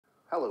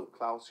Hello,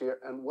 Klaus here,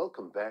 and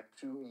welcome back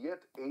to yet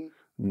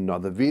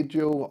another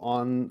video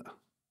on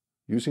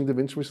using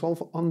DaVinci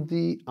Resolve on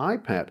the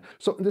iPad.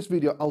 So in this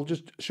video, I'll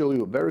just show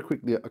you very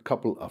quickly a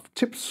couple of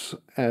tips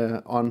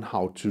on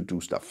how to do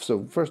stuff.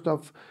 So first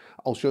off,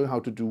 I'll show you how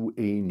to do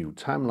a new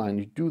timeline.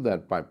 You do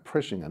that by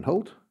pressing and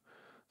hold.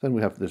 Then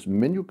we have this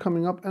menu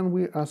coming up, and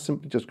we are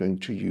simply just going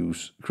to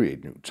use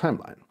Create New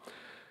Timeline.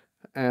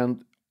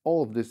 And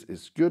all of this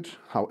is good.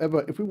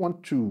 However, if we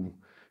want to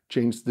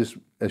change this,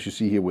 as you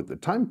see here with the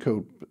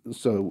timecode,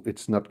 so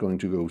it's not going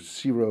to go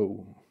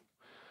 0,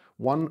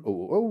 1,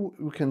 0,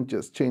 we can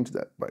just change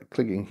that by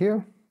clicking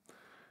here.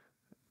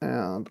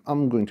 And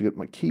I'm going to get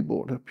my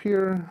keyboard up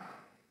here,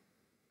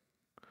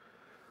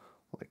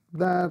 like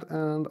that,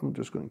 and I'm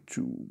just going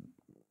to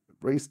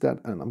erase that,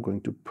 and I'm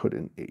going to put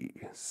in a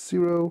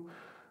 0,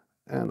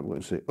 and I'm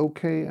going to say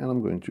OK, and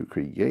I'm going to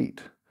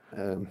create.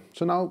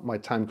 So now my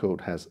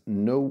timecode has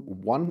no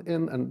 1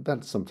 in, and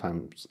that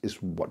sometimes is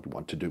what you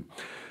want to do.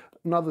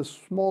 Another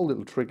small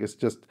little trick is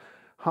just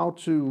how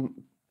to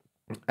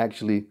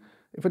actually,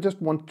 if I just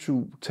want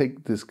to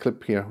take this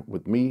clip here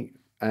with me,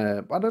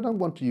 but I don't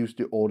want to use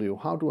the audio,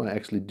 how do I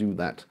actually do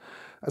that?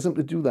 I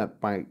simply do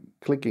that by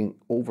clicking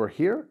over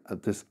here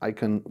at this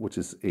icon, which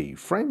is a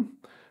frame,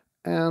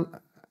 and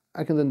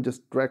I can then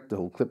just drag the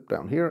whole clip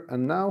down here,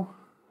 and now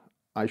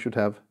I should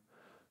have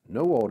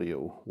no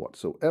audio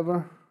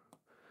whatsoever.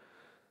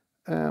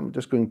 I'm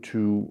just going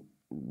to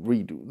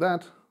redo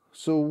that.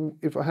 So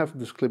if I have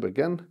this clip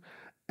again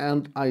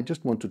and I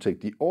just want to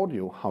take the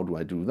audio, how do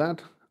I do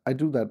that? I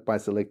do that by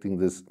selecting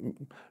this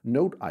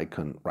note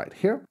icon right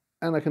here,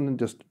 and I can then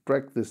just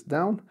drag this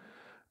down,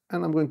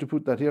 and I'm going to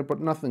put that here,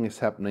 but nothing is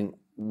happening.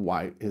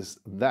 Why is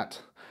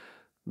that?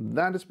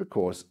 That is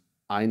because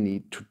I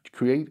need to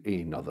create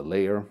another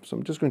layer. So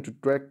I'm just going to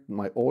drag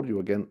my audio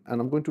again,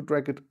 and I'm going to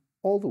drag it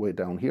all the way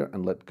down here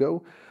and let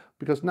go,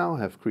 because now I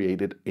have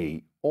created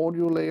a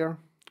audio layer,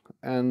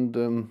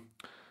 and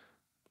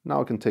now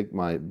I can take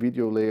my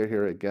video layer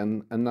here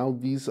again, and now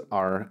these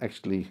are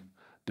actually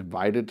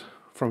divided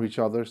from each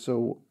other.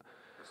 So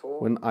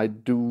when I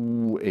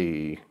do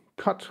a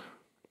cut,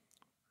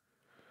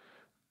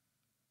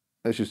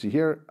 as you see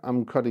here,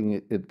 I'm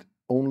cutting it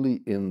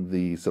only in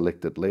the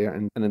selected layer,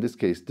 and in this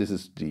case this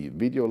is the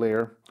video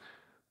layer.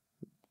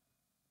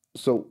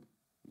 So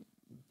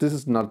this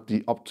is not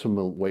the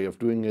optimal way of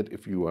doing it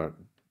if you are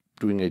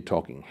doing a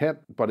talking head,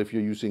 but if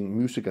you're using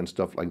music and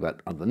stuff like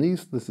that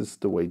underneath, this is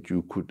the way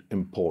you could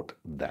import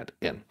that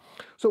in.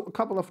 So a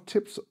couple of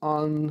tips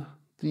on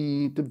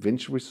the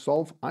DaVinci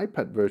Resolve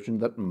iPad version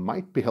that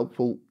might be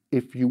helpful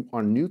if you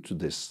are new to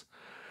this.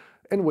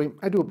 Anyway,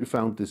 I do hope you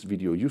found this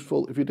video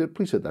useful. If you did,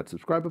 please hit that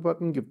subscribe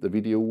button, give the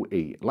video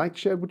a like,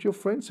 share it with your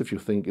friends if you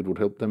think it would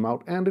help them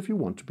out, and if you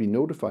want to be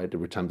notified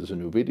every time there's a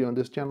new video on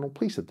this channel,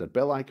 please hit that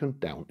bell icon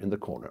down in the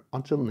corner.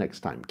 Until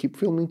next time, keep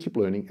filming, keep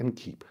learning, and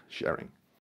keep sharing.